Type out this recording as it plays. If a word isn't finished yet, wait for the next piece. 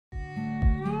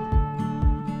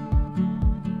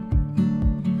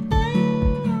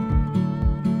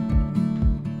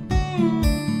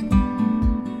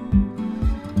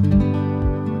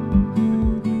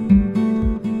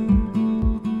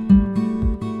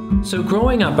So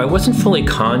growing up, I wasn't fully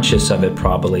conscious of it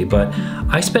probably, but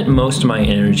I spent most of my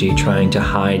energy trying to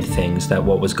hide things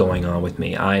what was going on with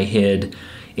me. I hid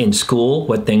in school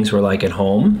what things were like at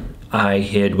home. I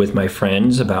hid with my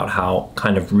friends about how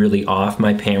kind of really off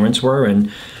my parents were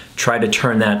and try to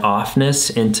turn that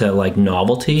offness into like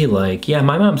novelty. Like, yeah,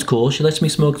 my mom's cool. She lets me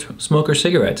smoke her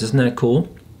cigarettes. Isn't that cool?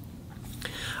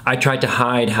 I tried to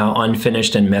hide how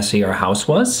unfinished and messy our house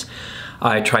was.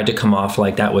 I tried to come off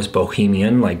like that was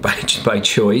bohemian, like by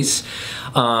choice.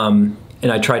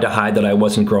 And I tried to hide that I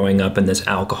wasn't growing up in this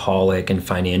alcoholic and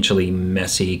financially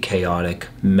messy, chaotic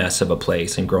mess of a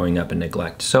place and growing up in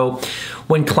neglect. So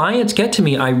when clients get to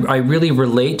me, I really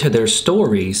relate to their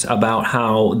stories about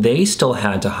how they still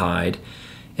had to hide,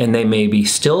 and they may be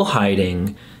still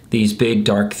hiding these big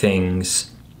dark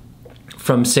things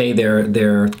from, say,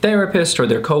 their therapist or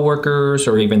their coworkers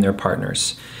or even their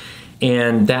partners.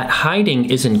 And that hiding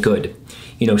isn't good.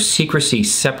 You know, secrecy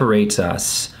separates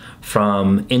us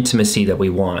from intimacy that we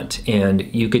want. And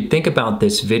you could think about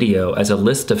this video as a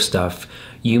list of stuff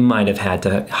you might have had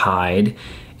to hide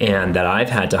and that I've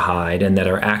had to hide and that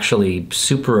are actually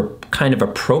super kind of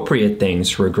appropriate things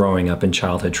for growing up in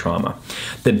childhood trauma.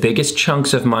 The biggest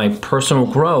chunks of my personal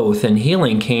growth and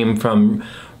healing came from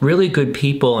really good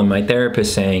people and my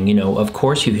therapist saying, you know, of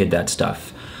course you hid that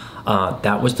stuff.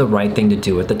 That was the right thing to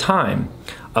do at the time.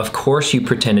 Of course you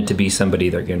pretended to be somebody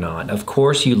that you're not. Of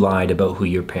course you lied about who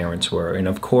your parents were. And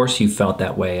of course you felt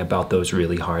that way about those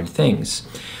really hard things.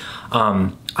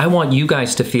 I want you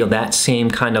guys to feel that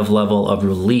same kind of level of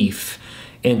relief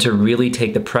and to really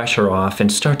take the pressure off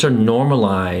and start to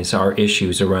normalize our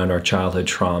issues around our childhood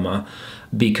trauma,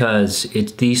 because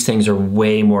these things are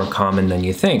way more common than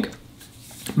you think.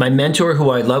 My mentor, who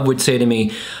I love, would say to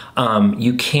me,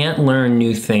 you can't learn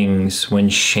new things when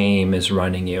shame is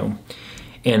running you.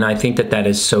 And I think that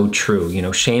is so true. You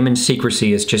know, shame and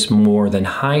secrecy is just more than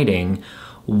hiding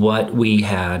what we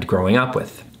had growing up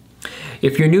with.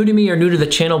 If you're new to me or new to the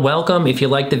channel, welcome. If you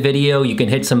like the video, you can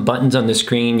hit some buttons on the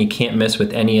screen. You can't mess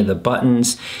with any of the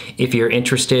buttons. If you're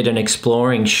interested in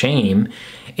exploring shame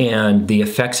and the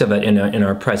effects of it in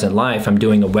our present life, I'm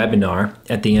doing a webinar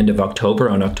at the end of October,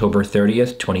 on October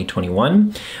 30th,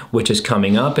 2021, which is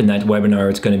coming up, and that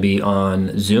webinar is going to be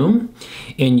on Zoom.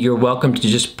 And you're welcome to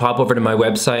just pop over to my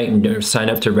website and sign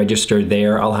up to register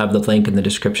there. I'll have the link in the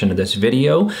description of this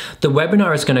video. The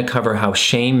webinar is going to cover how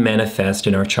shame manifests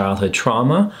in our childhood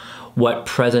trauma, what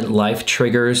present life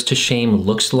triggers to shame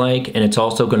looks like, and it's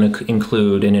also going to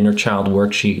include an inner child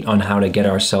worksheet on how to get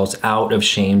ourselves out of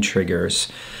shame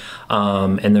triggers.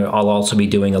 And I'll also be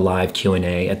doing a live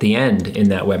Q&A at the end in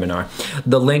that webinar.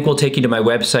 The link will take you to my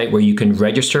website where you can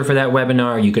register for that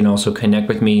webinar. You can also connect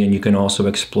with me, and you can also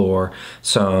explore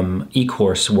some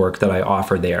e-course work that I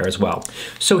offer there as well.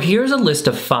 So here's a list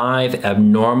of 5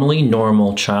 abnormally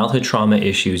normal childhood trauma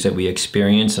issues that we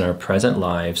experience in our present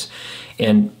lives.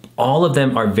 And all of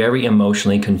them are very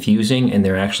emotionally confusing, and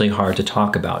they're actually hard to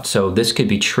talk about. So this could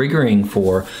be triggering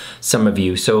for some of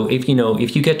you. So if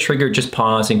you get triggered, just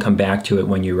pause and come back to it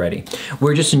when you're ready.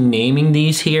 We're just naming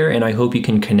these here, and I hope you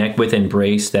can connect with,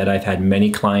 embrace that I've had many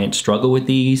clients struggle with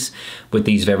these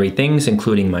very things,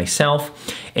 including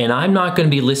myself. And I'm not going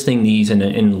to be listing these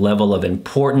in level of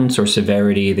importance or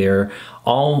severity. They're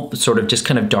all sort of just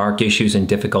kind of dark issues and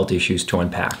difficult issues to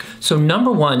unpack. So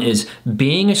number 1 is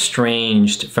being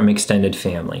estranged from extended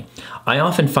family. I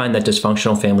often find that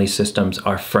dysfunctional family systems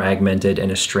are fragmented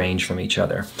and estranged from each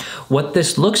other. What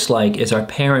this looks like is our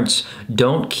parents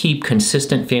don't keep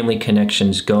consistent family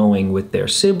connections going with their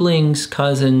siblings,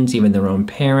 cousins, even their own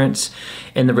parents.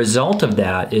 And the result of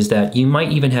that is that you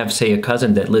might even have, say, a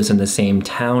cousin that lives in the same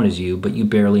town as you, but you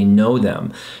barely know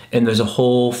them. And there's a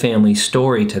whole family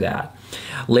story to that.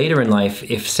 Later in life,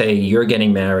 if, say, you're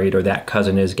getting married or that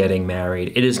cousin is getting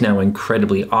married, it is now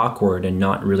incredibly awkward and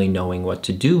not really knowing what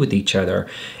to do with each other.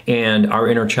 And our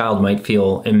inner child might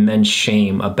feel immense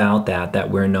shame about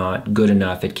that we're not good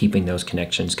enough at keeping those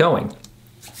connections going.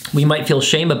 We might feel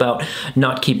shame about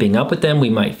not keeping up with them.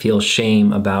 We might feel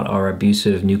shame about our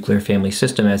abusive nuclear family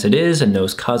system as it is, and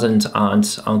those cousins,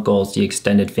 aunts, uncles, the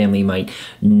extended family might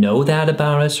know that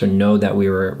about us or know that we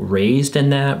were raised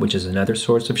in that, which is another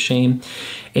source of shame.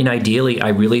 And ideally, I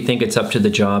really think it's up to the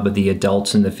job of the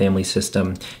adults in the family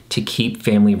system to keep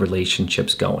family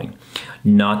relationships going,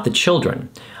 not the children.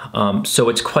 So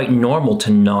it's quite normal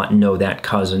to not know that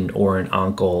cousin or an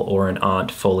uncle or an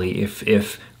aunt fully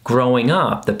if growing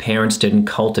up, the parents didn't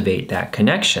cultivate that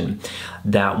connection.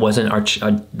 That wasn't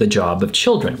the job of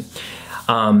children.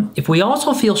 If we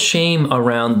also feel shame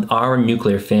around our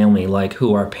nuclear family, like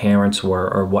who our parents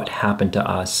were or what happened to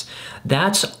us,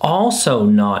 that's also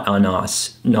not on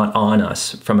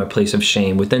us from a place of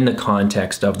shame within the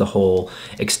context of the whole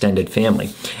extended family.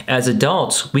 As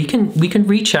adults, we can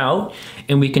reach out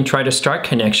and we can try to start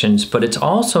connections, but it's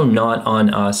also not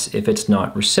on us if it's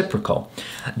not reciprocal.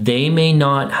 They may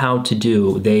not how to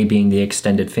do, they being the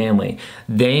extended family,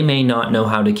 they may not know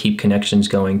how to keep connections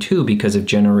going too because of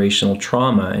generational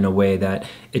trauma in a way that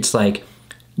it's like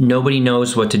nobody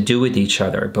knows what to do with each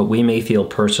other, but we may feel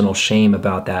personal shame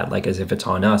about that, like as if it's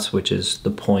on us, which is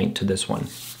the point to this one.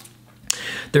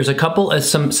 There's a couple of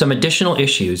some additional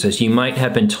issues, as you might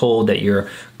have been told that your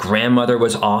grandmother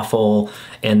was awful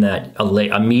and that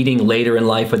a meeting later in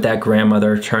life with that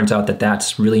grandmother turns out that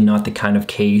that's really not the kind of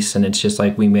case, and it's just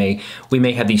like we may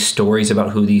have these stories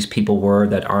about who these people were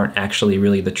that aren't actually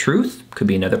really the truth. Could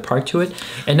be another part to it.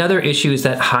 Another issue is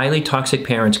that highly toxic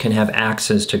parents can have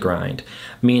axes to grind,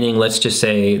 meaning let's just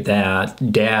say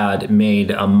that dad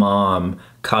made a mom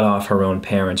cut off her own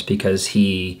parents because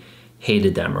he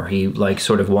hated them, or he like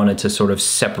sort of wanted to sort of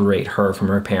separate her from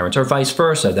her parents, or vice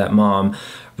versa, that mom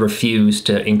refused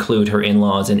to include her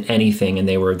in-laws in anything, and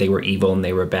they were evil and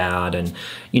they were bad. And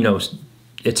you know,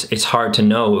 it's hard to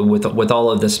know with all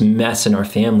of this mess in our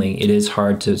family. It is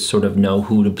hard to sort of know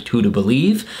who to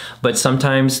believe, but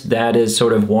sometimes that is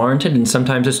sort of warranted and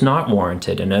sometimes it's not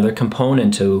warranted. Another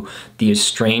component to the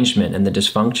estrangement and the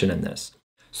dysfunction in this.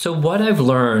 So what I've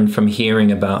learned from hearing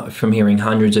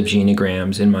hundreds of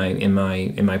genograms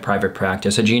in my private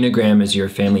practice, a genogram is your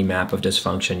family map of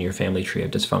dysfunction, your family tree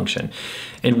of dysfunction.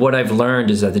 And what I've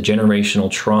learned is that the generational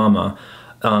trauma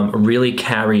really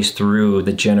carries through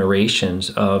the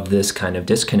generations of this kind of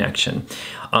disconnection.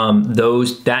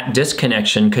 That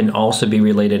disconnection can also be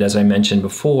related, as I mentioned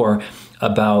before,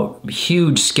 about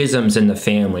huge schisms in the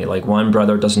family. Like one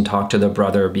brother doesn't talk to the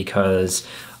brother because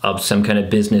of some kind of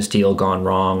business deal gone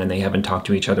wrong and they haven't talked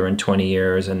to each other in 20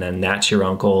 years, and then that's your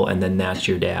uncle and then that's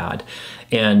your dad.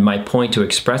 And my point to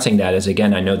expressing that is,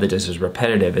 again, I know that this is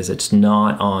repetitive, is it's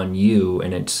not on you,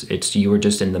 and it's you are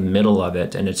just in the middle of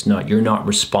it, and you're not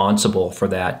responsible for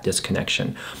that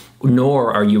disconnection,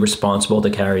 nor are you responsible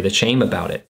to carry the shame about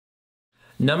it.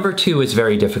 Number two is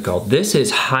very difficult. This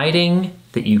is hiding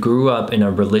that you grew up in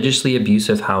a religiously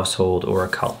abusive household or a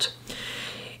cult.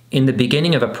 In the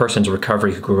beginning of a person's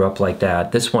recovery who grew up like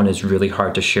that, this one is really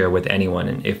hard to share with anyone,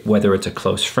 and whether it's a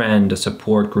close friend, a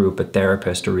support group, a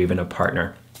therapist, or even a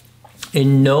partner.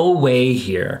 In no way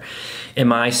here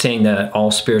am I saying that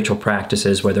all spiritual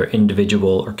practices, whether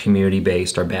individual or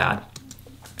community-based, are bad.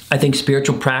 I think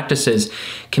spiritual practices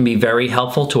can be very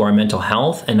helpful to our mental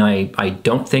health, and I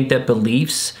don't think that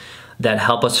beliefs that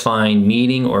help us find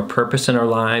meaning or purpose in our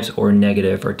lives or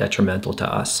negative or detrimental to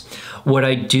us. What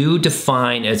I do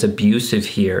define as abusive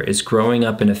here is growing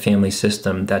up in a family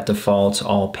system that defaults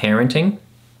all parenting,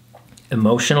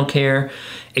 emotional care,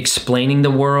 explaining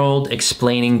the world,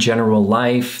 explaining general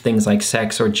life, things like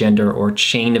sex or gender or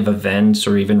chain of events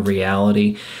or even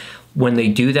reality. When they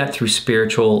do that through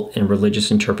spiritual and religious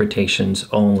interpretations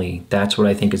only, that's what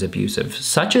I think is abusive.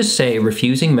 Such as, say,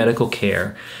 refusing medical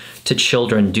care to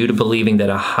children due to believing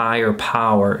that a higher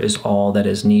power is all that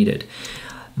is needed.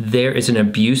 There is an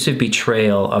abusive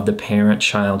betrayal of the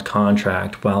parent-child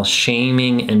contract while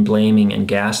shaming and blaming and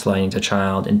gaslighting the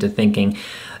child into thinking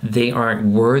they aren't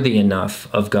worthy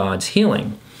enough of God's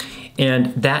healing. And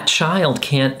that child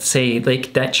can't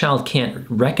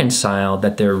reconcile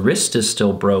that their wrist is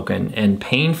still broken and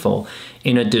painful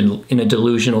in a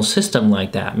delusional system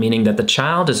like that, meaning that the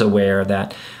child is aware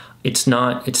that it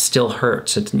still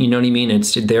hurts. You know what I mean?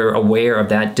 They're aware of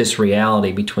that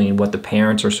disreality between what the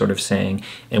parents are sort of saying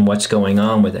and what's going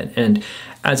on with it. And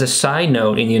as a side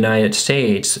note, in the United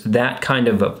States, that kind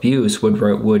of abuse would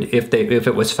if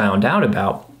it was found out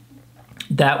about,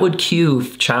 that would cue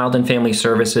child and family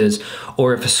services,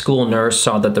 or if a school nurse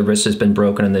saw that the wrist has been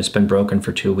broken and it's been broken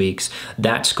for 2 weeks,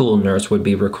 that school nurse would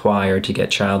be required to get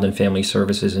child and family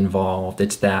services involved.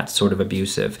 It's that sort of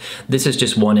abusive. This is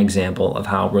just one example of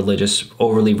how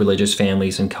overly religious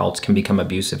families and cults can become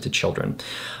abusive to children.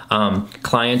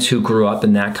 Clients who grew up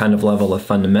in that kind of level of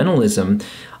fundamentalism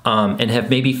and have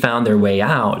maybe found their way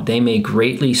out, they may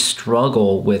greatly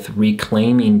struggle with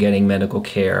reclaiming getting medical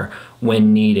care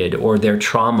when needed, or their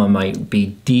trauma might be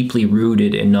deeply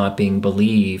rooted in not being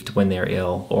believed when they're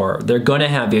ill, or they're going to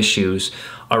have issues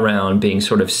around being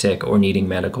sort of sick or needing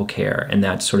medical care, and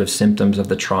that's sort of symptoms of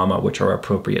the trauma, which are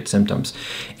appropriate symptoms.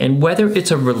 And whether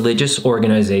it's a religious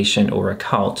organization or a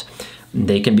cult,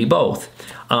 they can be both.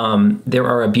 There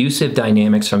are abusive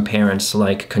dynamics from parents,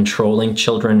 like controlling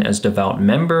children as devout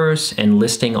members and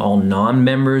listing all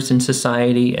non-members in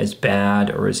society as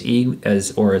bad or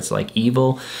as like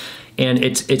evil. And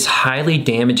it's highly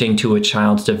damaging to a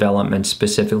child's development,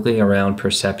 specifically around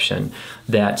perception.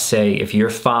 That, say, if you're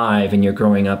 5 and you're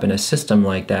growing up in a system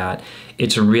like that,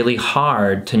 it's really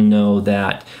hard to know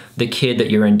that the kid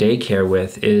that you're in daycare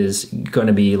with is going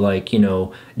to be, like, you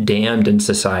know, damned in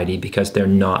society because they're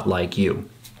not like you.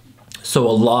 So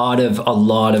a lot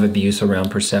of abuse around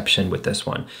perception with this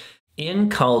one. In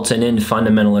cults and in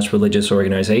fundamentalist religious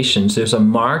organizations, there's a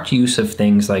marked use of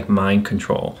things like mind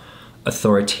control,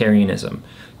 authoritarianism,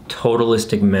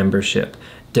 totalistic membership,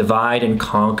 divide and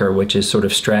conquer, which is sort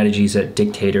of strategies that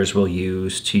dictators will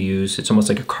use. It's almost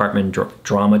like a Cartman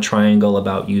drama triangle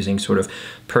about using sort of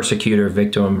persecutor,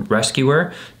 victim,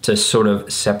 rescuer to sort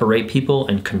of separate people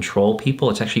and control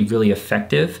people. It's actually really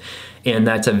effective. And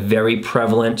that's a very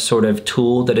prevalent sort of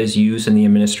tool that is used in the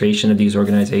administration of these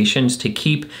organizations to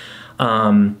keep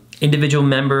individual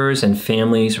members and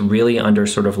families really under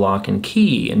sort of lock and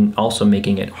key, and also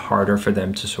making it harder for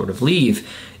them to sort of leave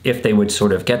if they would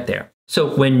sort of get there.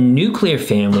 So when nuclear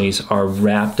families are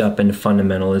wrapped up in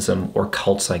fundamentalism or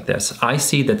cults like this, I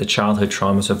see that the childhood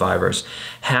trauma survivors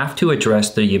have to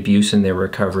address the abuse in their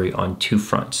recovery on 2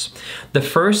 fronts. The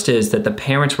first is that the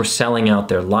parents were selling out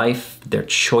their life, their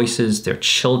choices, their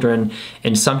children,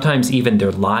 and sometimes even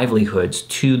their livelihoods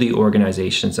to the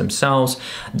organizations themselves.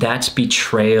 That's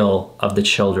betrayal of the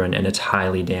children, and it's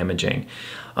highly damaging.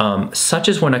 Such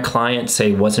as when a client,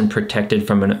 say, wasn't protected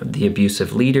from the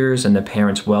abusive leaders, and the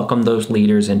parents welcomed those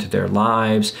leaders into their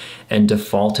lives and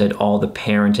defaulted all the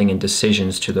parenting and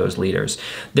decisions to those leaders.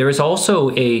 There is also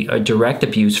a direct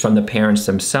abuse from the parents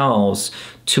themselves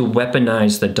to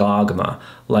weaponize the dogma,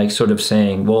 like sort of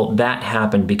saying, well, that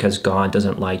happened because God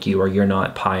doesn't like you, or you're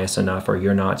not pious enough, or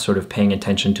you're not sort of paying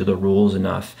attention to the rules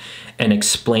enough, and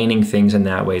explaining things in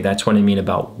that way. That's what I mean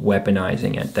about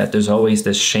weaponizing it, that there's always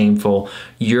this shameful,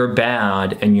 you're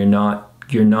bad and you're not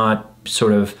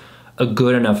sort of a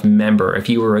good enough member. If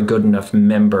you were a good enough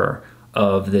member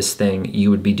of this thing, you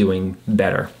would be doing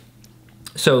better.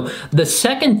 So the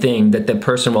second thing that the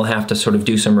person will have to sort of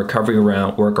do some recovery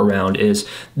work around is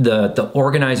the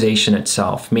organization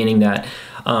itself, meaning that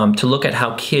to look at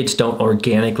how kids don't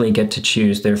organically get to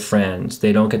choose their friends.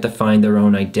 They don't get to find their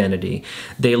own identity.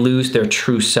 They lose their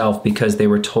true self because they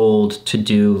were told to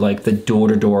do like the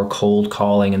door-to-door cold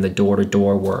calling and the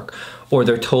door-to-door work. Or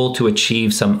they're told to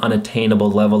achieve some unattainable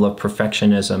level of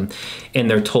perfectionism, and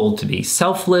they're told to be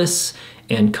selfless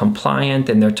and compliant,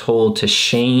 and they're told to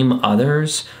shame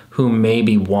others who may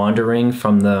be wandering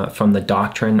from the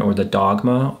doctrine or the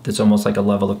dogma. There's almost like a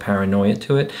level of paranoia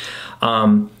to it.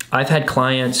 I've had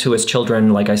clients who, as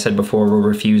children, like I said before, were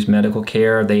refused medical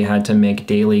care. They had to make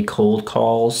daily cold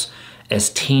calls as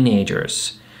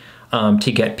teenagers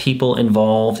to get people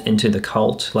involved into the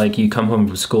cult. Like, you come home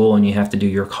from school and you have to do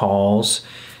your calls,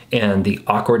 and the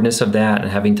awkwardness of that,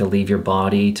 and having to leave your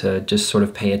body to just sort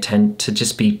of pay attention, to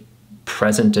just be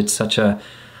present. It's such a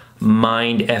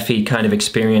mind-effy kind of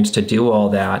experience to do all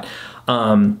that.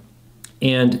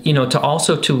 And, you know,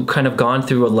 to kind of gone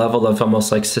through a level of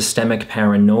almost like systemic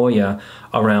paranoia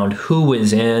around who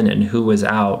is in and who is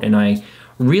out. And I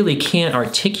really can't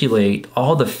articulate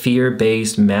all the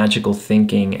fear-based magical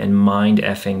thinking and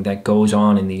mind-effing that goes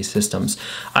on in these systems.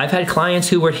 I've had clients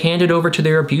who were handed over to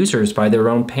their abusers by their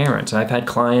own parents. I've had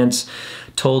clients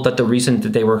told that the reason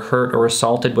that they were hurt or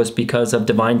assaulted was because of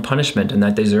divine punishment, and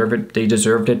that they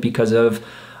deserved it because of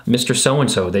Mr.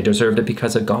 So-and-so. They deserved it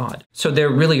because of God. So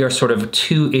there really are sort of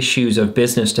 2 issues of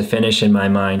business to finish in my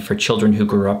mind for children who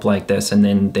grew up like this, and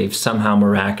then they've somehow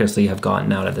miraculously have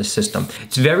gotten out of the system.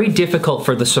 It's very difficult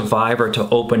for the survivor to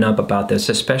open up about this,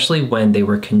 especially when they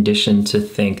were conditioned to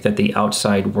think that the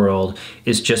outside world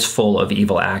is just full of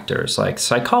evil actors. Like,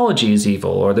 psychology is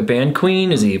evil, or the band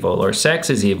Queen is evil, or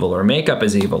sex is evil, or makeup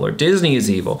is evil, or Disney is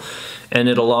evil, and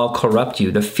it'll all corrupt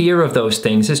you. The fear of those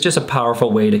things is just a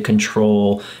powerful way to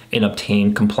control and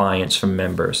obtain compliance from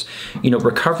members. You know,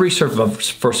 recovery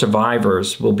for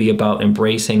survivors will be about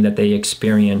embracing that they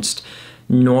experienced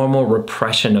normal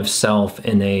repression of self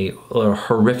in a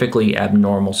horrifically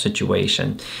abnormal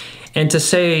situation. And to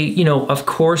say, you know, of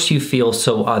course you feel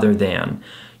so other than.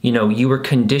 You know, you were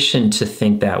conditioned to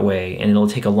think that way, and it'll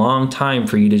take a long time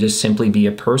for you to just simply be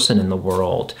a person in the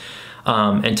world.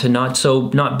 And to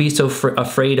not be so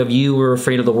afraid of you or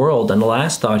afraid of the world. And the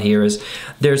last thought here is,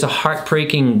 there's a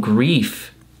heartbreaking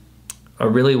grief. I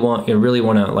really want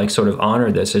to like sort of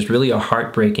honor this. There's really a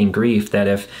heartbreaking grief that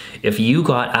if you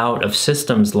got out of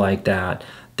systems like that,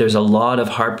 there's a lot of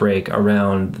heartbreak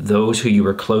around those who you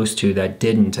were close to that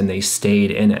didn't, and they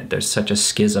stayed in it. There's such a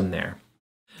schism there.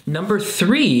 Number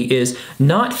 3 is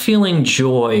not feeling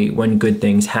joy when good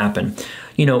things happen.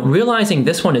 You know, realizing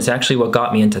this one is actually what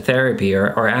got me into therapy,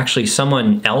 or actually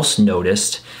someone else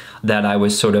noticed that I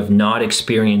was sort of not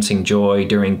experiencing joy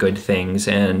during good things,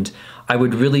 and I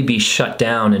would really be shut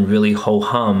down and really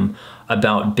ho-hum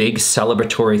about big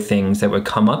celebratory things that would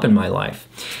come up in my life.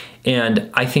 And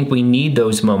I think we need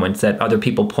those moments that other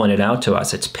people pointed out to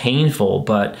us. It's painful,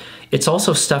 but it's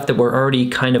also stuff that we're already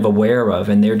kind of aware of,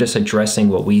 and they're just addressing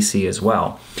what we see as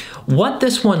well. What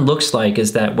this one looks like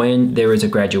is that when there is a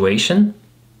graduation,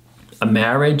 a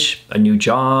marriage, a new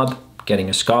job, getting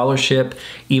a scholarship,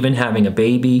 even having a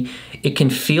baby, it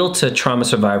can feel to trauma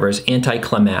survivors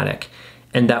anticlimactic,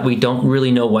 and that we don't really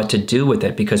know what to do with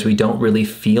it because we don't really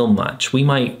feel much. We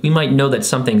might know that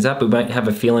something's up. We might have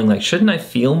a feeling like, shouldn't I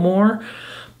feel more?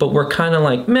 But we're kind of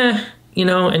like, meh, you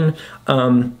know,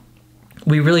 and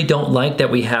we really don't like that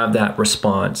we have that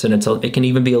response, and it can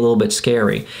even be a little bit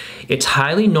scary. It's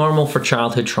highly normal for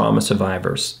childhood trauma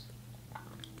survivors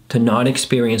to not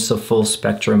experience the full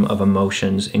spectrum of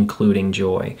emotions, including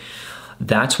joy.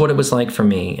 That's what it was like for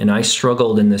me, and I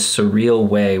struggled in this surreal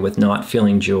way with not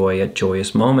feeling joy at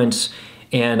joyous moments,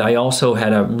 and I also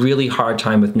had a really hard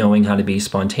time with knowing how to be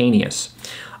spontaneous.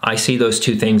 I see those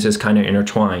two things as kind of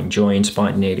intertwined, joy and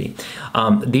spontaneity.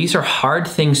 These are hard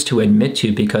things to admit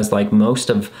to because, like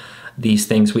most of these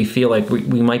things, we feel like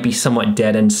we might be somewhat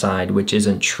dead inside, which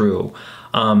isn't true.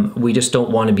 We just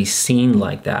don't want to be seen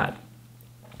like that.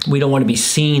 We don't want to be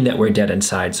seen that we're dead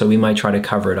inside, so we might try to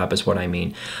cover it up, is what I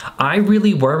mean. I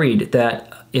really worried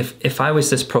that if I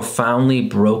was this profoundly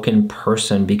broken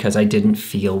person because I didn't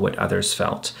feel what others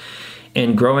felt.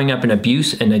 And growing up in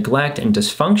abuse and neglect and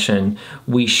dysfunction,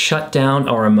 we shut down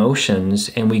our emotions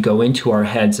and we go into our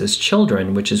heads as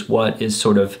children, which is what is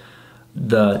sort of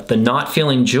the not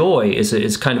feeling joy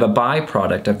is kind of a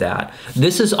byproduct of that.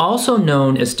 This is also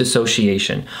known as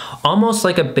dissociation, almost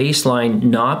like a baseline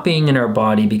not being in our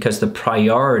body because the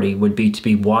priority would be to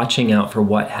be watching out for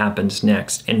what happens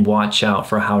next and watch out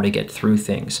for how to get through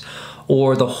things.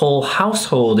 Or the whole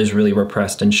household is really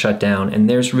repressed and shut down and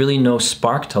there's really no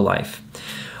spark to life.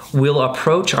 We'll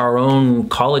approach our own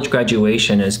college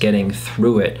graduation as getting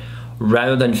through it,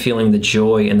 rather than feeling the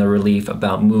joy and the relief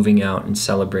about moving out and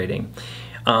celebrating.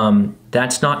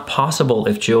 That's not possible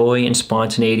if joy and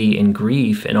spontaneity and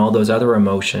grief and all those other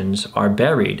emotions are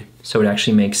buried. So it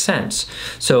actually makes sense.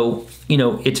 So, you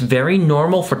know, it's very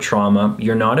normal for trauma.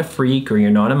 You're not a freak or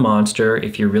you're not a monster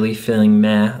if you're really feeling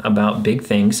meh about big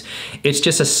things. It's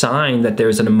just a sign that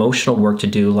there's an emotional work to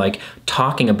do, like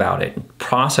talking about it,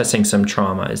 processing some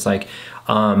trauma. It's like,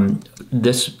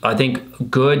 I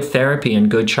think good therapy and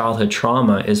good childhood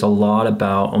trauma is a lot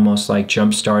about almost like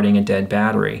jump-starting a dead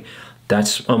battery.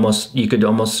 That's almost, you could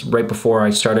almost, right before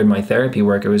I started my therapy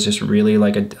work, it was just really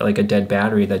like a dead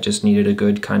battery that just needed a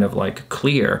good kind of like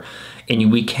clear. And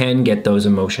we can get those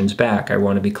emotions back. I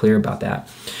want to be clear about that.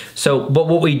 So, but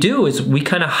what we do is we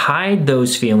kind of hide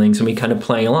those feelings and we kind of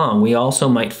play along. We also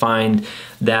might find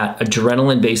that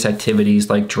adrenaline-based activities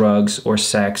like drugs or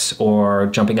sex or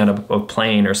jumping out of a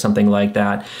plane or something like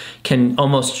that can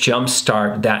almost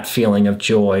jumpstart that feeling of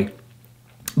joy.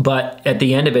 But at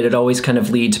the end of it, it always kind of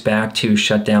leads back to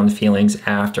shut down feelings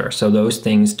after. So those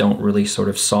things don't really sort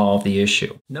of solve the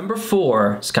issue. Number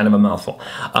 4 is kind of a mouthful.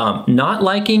 Not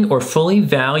liking or fully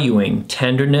valuing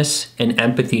tenderness and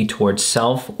empathy towards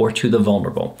self or to the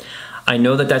vulnerable. I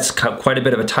know that that's quite a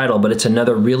bit of a title, but it's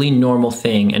another really normal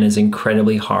thing and is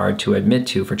incredibly hard to admit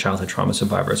to for childhood trauma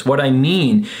survivors. What I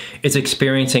mean is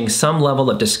experiencing some level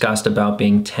of disgust about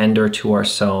being tender to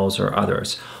ourselves or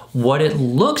others. What it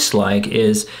looks like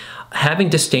is having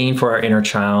disdain for our inner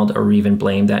child or even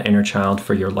blame that inner child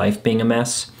for your life being a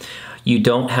mess. You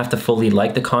don't have to fully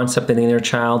like the concept of the inner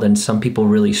child, and some people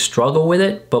really struggle with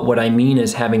it, but what I mean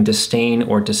is having disdain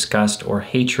or disgust or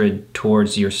hatred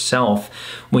towards yourself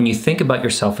when you think about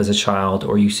yourself as a child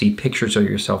or you see pictures of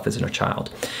yourself as a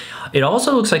child. It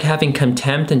also looks like having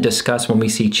contempt and disgust when we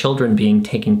see children being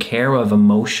taken care of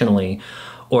emotionally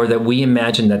or that we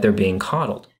imagine that they're being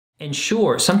coddled. And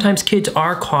sure, sometimes kids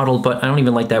are coddled, but I don't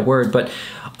even like that word. But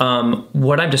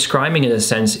what I'm describing in a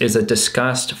sense is a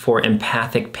disgust for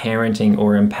empathic parenting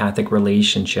or empathic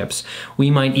relationships. We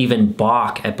might even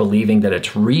balk at believing that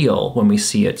it's real when we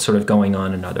see it sort of going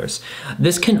on in others.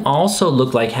 This can also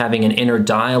look like having an inner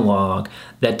dialogue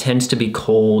that tends to be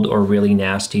cold or really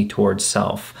nasty towards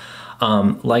self.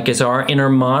 Like is our inner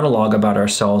monologue about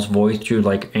ourselves voiced through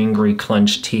like angry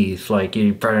clenched teeth, like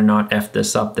you better not F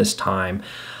this up this time.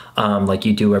 like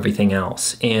you do everything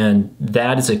else. And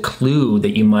that is a clue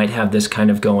that you might have this kind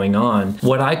of going on.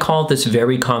 What I call this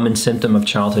very common symptom of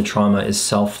childhood trauma is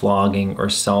self-flogging or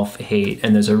self-hate,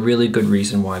 and there's a really good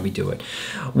reason why we do it.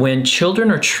 When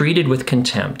children are treated with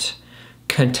contempt,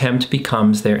 contempt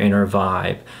becomes their inner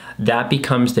vibe. That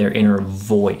becomes their inner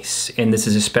voice. And this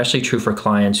is especially true for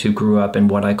clients who grew up in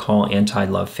what I call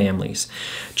anti-love families.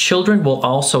 Children will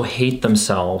also hate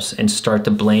themselves and start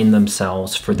to blame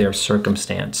themselves for their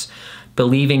circumstance,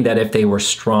 believing that if they were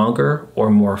stronger or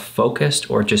more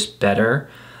focused or just better,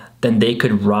 then they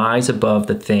could rise above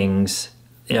the things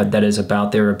that is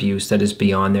about their abuse, that is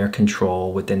beyond their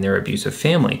control within their abusive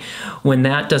family. When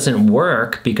that doesn't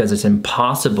work, because it's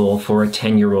impossible for a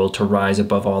 10-year-old to rise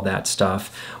above all that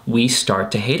stuff, we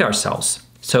start to hate ourselves.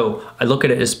 So I look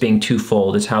at it as being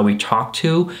twofold. It's how we talk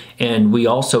to, and we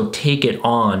also take it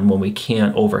on when we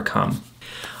can't overcome.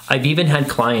 I've even had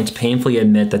clients painfully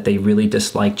admit that they really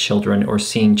dislike children or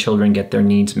seeing children get their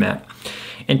needs met.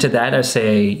 And to that I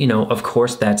say, you know, of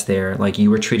course that's there. Like, you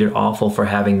were treated awful for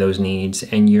having those needs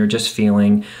and you're just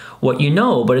feeling what you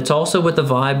know, but it's also with the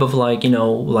vibe of like, you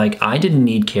know, like, I didn't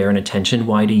need care and attention,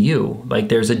 why do you? Like,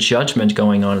 there's a judgment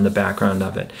going on in the background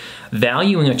of it.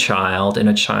 Valuing a child in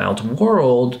a child's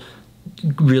world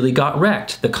really got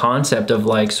wrecked. The concept of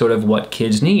like sort of what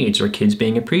kids needs or kids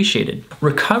being appreciated.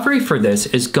 Recovery for this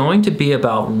is going to be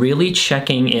about really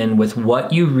checking in with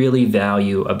what you really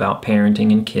value about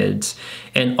parenting and kids,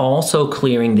 and also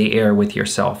clearing the air with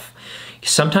yourself.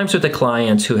 Sometimes with the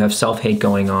clients who have self-hate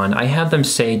going on, I have them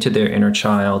say to their inner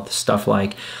child stuff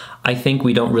like, I think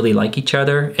we don't really like each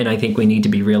other, and I think we need to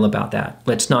be real about that.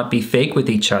 Let's not be fake with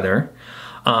each other.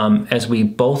 As we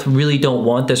both really don't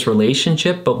want this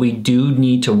relationship, but we do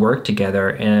need to work together,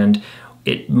 and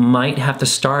it might have to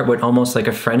start with almost like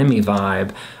a frenemy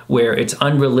vibe, where it's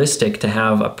unrealistic to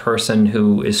have a person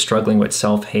who is struggling with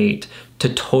self-hate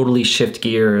to totally shift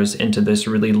gears into this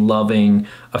really loving,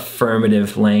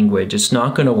 affirmative language. It's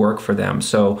not going to work for them,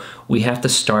 so we have to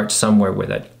start somewhere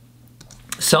with it.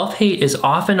 Self-hate is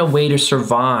often a way to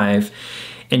survive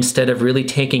instead of really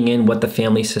taking in what the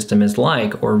family system is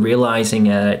like, or realizing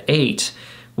at 8,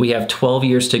 we have 12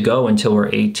 years to go until we're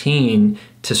 18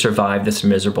 to survive this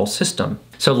miserable system.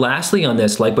 So lastly on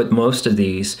this, like with most of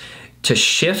these, to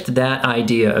shift that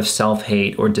idea of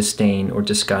self-hate or disdain or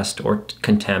disgust or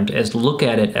contempt, as look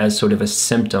at it as sort of a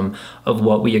symptom of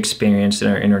what we experienced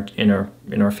in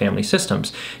our family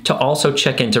systems. To also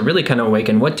check in, to really kind of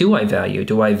awaken, what do I value?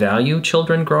 Do I value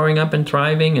children growing up and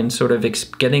thriving and sort of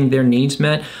getting their needs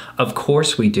met? Of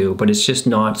course we do, but it's just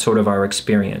not sort of our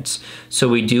experience. So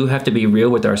we do have to be real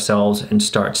with ourselves and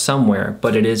start somewhere,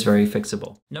 but it is very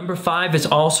fixable. Number 5 is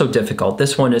also difficult.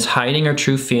 This one is hiding our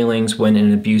true feelings when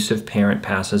an abusive parent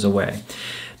passes away.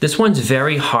 This one's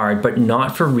very hard, but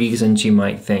not for reasons you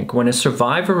might think. When a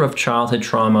survivor of childhood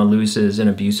trauma loses an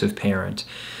abusive parent,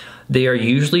 they are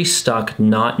usually stuck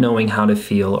not knowing how to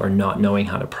feel or not knowing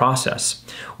how to process.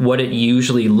 What it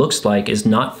usually looks like is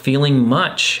not feeling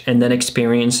much and then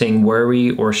experiencing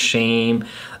worry or shame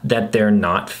that they're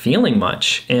not feeling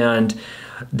much. And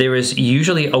there is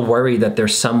usually a worry that they're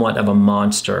somewhat of a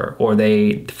monster, or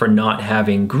for not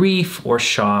having grief or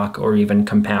shock or even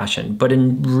compassion. But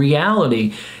in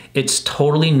reality, it's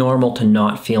totally normal to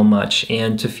not feel much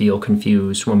and to feel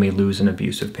confused when we lose an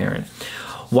abusive parent.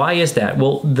 Why is that?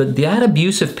 Well, that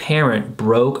abusive parent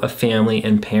broke a family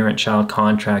and parent-child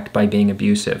contract by being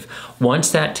abusive.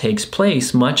 Once that takes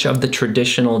place, much of the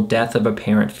traditional death of a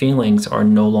parent feelings are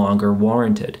no longer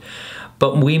warranted.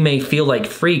 But we may feel like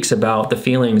freaks about the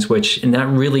feelings, and that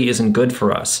really isn't good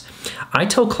for us. I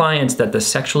tell clients that the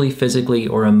sexually, physically,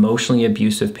 or emotionally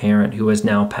abusive parent who has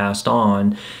now passed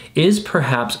on is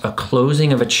perhaps a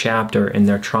closing of a chapter in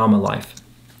their trauma life.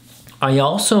 I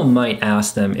also might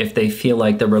ask them if they feel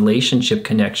like the relationship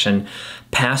connection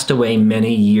passed away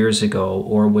many years ago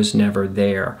or was never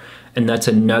there. And that's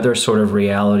another sort of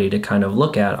reality to kind of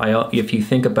look at. If you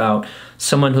think about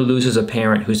someone who loses a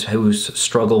parent who's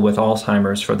struggled with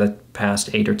Alzheimer's for the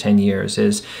past 8 or 10 years,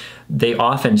 is they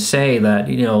often say that,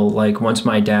 you know, like, once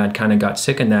my dad kind of got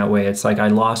sick in that way, it's like I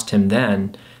lost him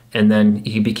then, and then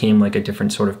he became like a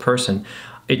different sort of person.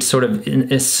 It's sort of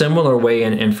in a similar way,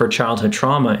 and for childhood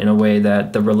trauma, in a way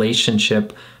that the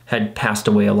relationship had passed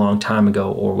away a long time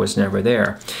ago or was never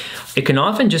there. It can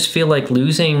often just feel like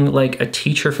losing like a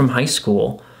teacher from high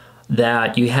school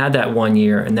that you had that one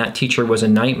year, and that teacher was a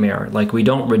nightmare. Like, we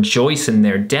don't rejoice in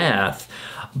their death,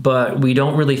 but we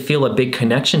don't really feel a big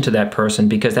connection to that person,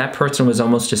 because that person was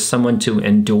almost just someone to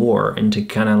endure and to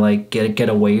kind of like get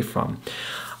away from.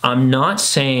 I'm not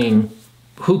saying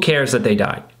who cares that they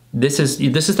died. This is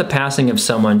the passing of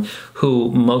someone who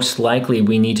most likely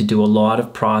we need to do a lot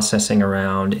of processing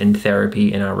around in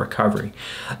therapy in our recovery.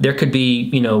 There could be,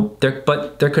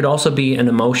 but there could also be an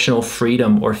emotional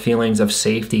freedom or feelings of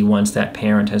safety once that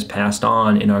parent has passed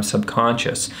on in our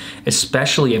subconscious,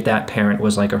 especially if that parent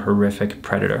was like a horrific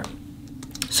predator.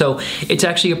 So it's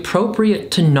actually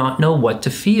appropriate to not know what to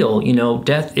feel.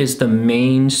 Death is the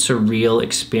main surreal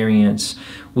experience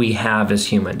we have as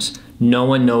humans. No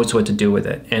one knows what to do with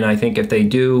it. And I think if they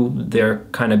do, they're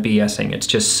kind of BSing. It's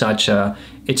just such a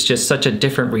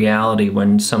different reality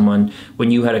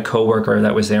when you had a coworker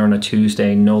that was there on a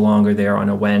Tuesday, no longer there on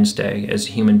a Wednesday. As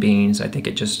human beings, I think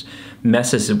it just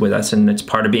messes with us, and it's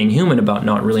part of being human about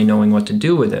not really knowing what to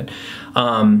do with it.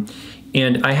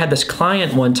 And I had this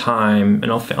client one time,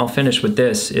 and I'll finish with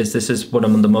this, this is one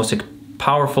of the most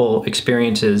powerful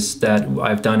experiences that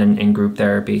I've done in group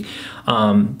therapy.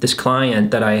 This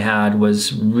client that I had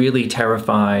was really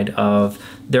terrified of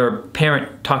their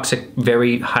parent,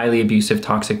 very highly abusive,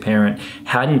 toxic parent,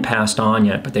 hadn't passed on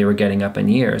yet, but they were getting up in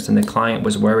years. And the client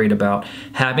was worried about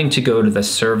having to go to the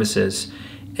services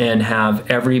and have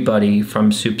everybody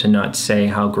from soup to nuts say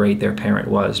how great their parent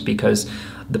was, because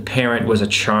the parent was a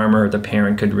charmer. The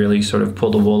parent could really sort of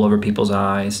pull the wool over people's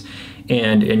eyes.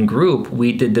 And in group,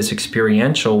 we did this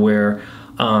experiential where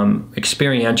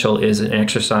experiential is an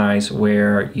exercise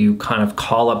where you kind of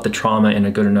call up the trauma in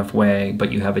a good enough way,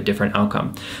 but you have a different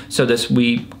outcome. So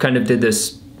we kind of did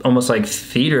this almost like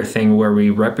theater thing where we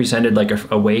represented like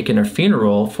a wake and a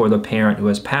funeral for the parent who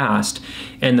has passed.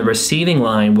 And the receiving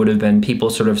line would have been people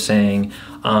sort of saying,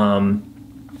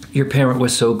 your parent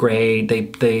was so great. They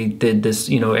did this,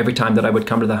 every time that I would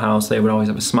come to the house, they would always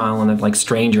have a smile on them, like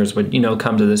strangers would,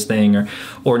 come to this thing,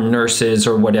 or nurses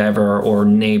or whatever, or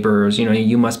neighbors,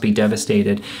 you must be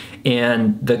devastated.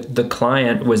 And the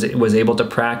client was able to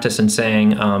practice in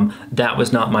saying, that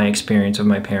was not my experience of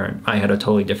my parent. I had a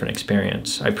totally different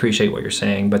experience. I appreciate what you're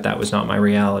saying, but that was not my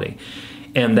reality.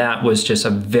 And that was just a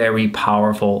very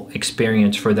powerful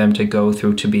experience for them to go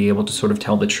through, to be able to sort of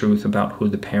tell the truth about who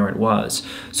the parent was.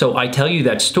 So I tell you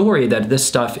that story, that this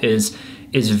stuff is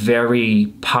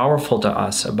very powerful to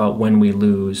us about when we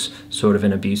lose sort of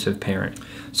an abusive parent.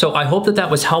 So I hope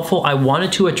that was helpful. I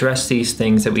wanted to address these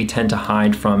things that we tend to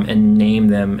hide from and name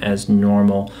them as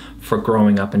normal for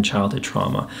growing up in childhood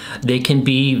trauma. They can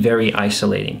be very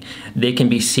isolating. They can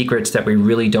be secrets that we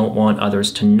really don't want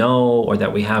others to know or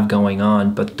that we have going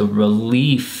on, but the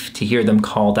relief to hear them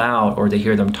called out or to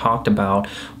hear them talked about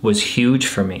was huge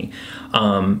for me.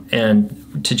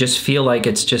 And to just feel like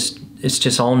it's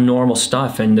just all normal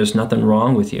stuff and there's nothing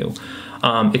wrong with you.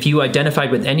 If you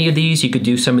identified with any of these, you could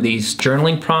do some of these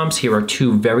journaling prompts. Here are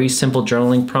two very simple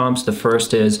journaling prompts. The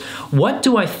first is, what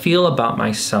do I feel about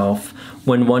myself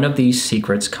when one of these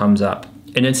secrets comes up?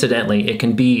 And incidentally,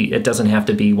 it doesn't have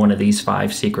to be one of these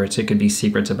 5 secrets. It could be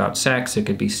secrets about sex. It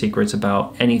could be secrets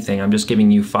about anything. I'm just giving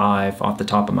you 5 off the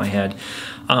top of my head.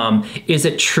 Is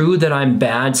it true that I'm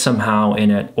bad somehow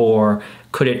in it? Or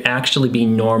could it actually be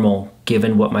normal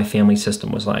given what my family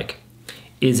system was like?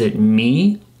 Is it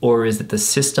me? Or is it the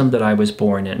system that I was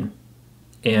born in?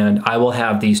 And I will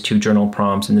have these 2 journal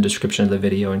prompts in the description of the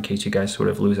video in case you guys sort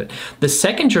of lose it. The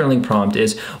second journaling prompt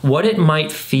is what it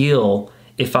might feel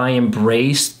if I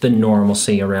embraced the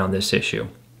normalcy around this issue.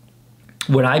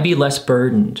 Would I be less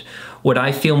burdened? Would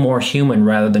I feel more human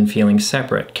rather than feeling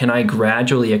separate? Can I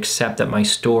gradually accept that my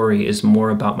story is more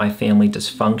about my family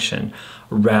dysfunction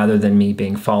rather than me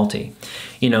being faulty?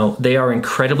 They are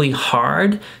incredibly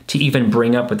hard to even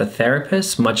bring up with a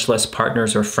therapist, much less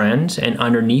partners or friends, and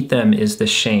underneath them is the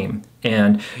shame.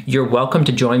 And you're welcome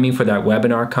to join me for that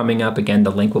webinar coming up. Again, the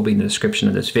link will be in the description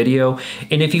of this video.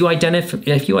 And if you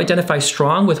identify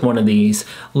strong with one of these,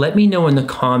 let me know in the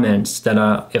comments that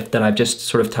I've just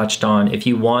sort of touched on. If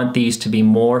you want these to be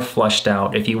more fleshed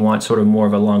out, if you want sort of more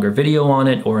of a longer video on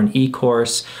it or an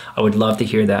e-course, I would love to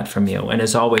hear that from you. And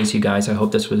as always, you guys, I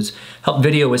hope this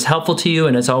video was helpful to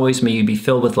you. And as always, may you be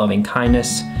filled with loving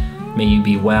kindness. May you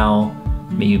be well.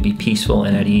 May you be peaceful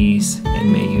and at ease.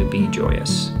 And may you be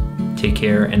joyous. Take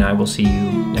care, and I will see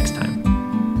you next time.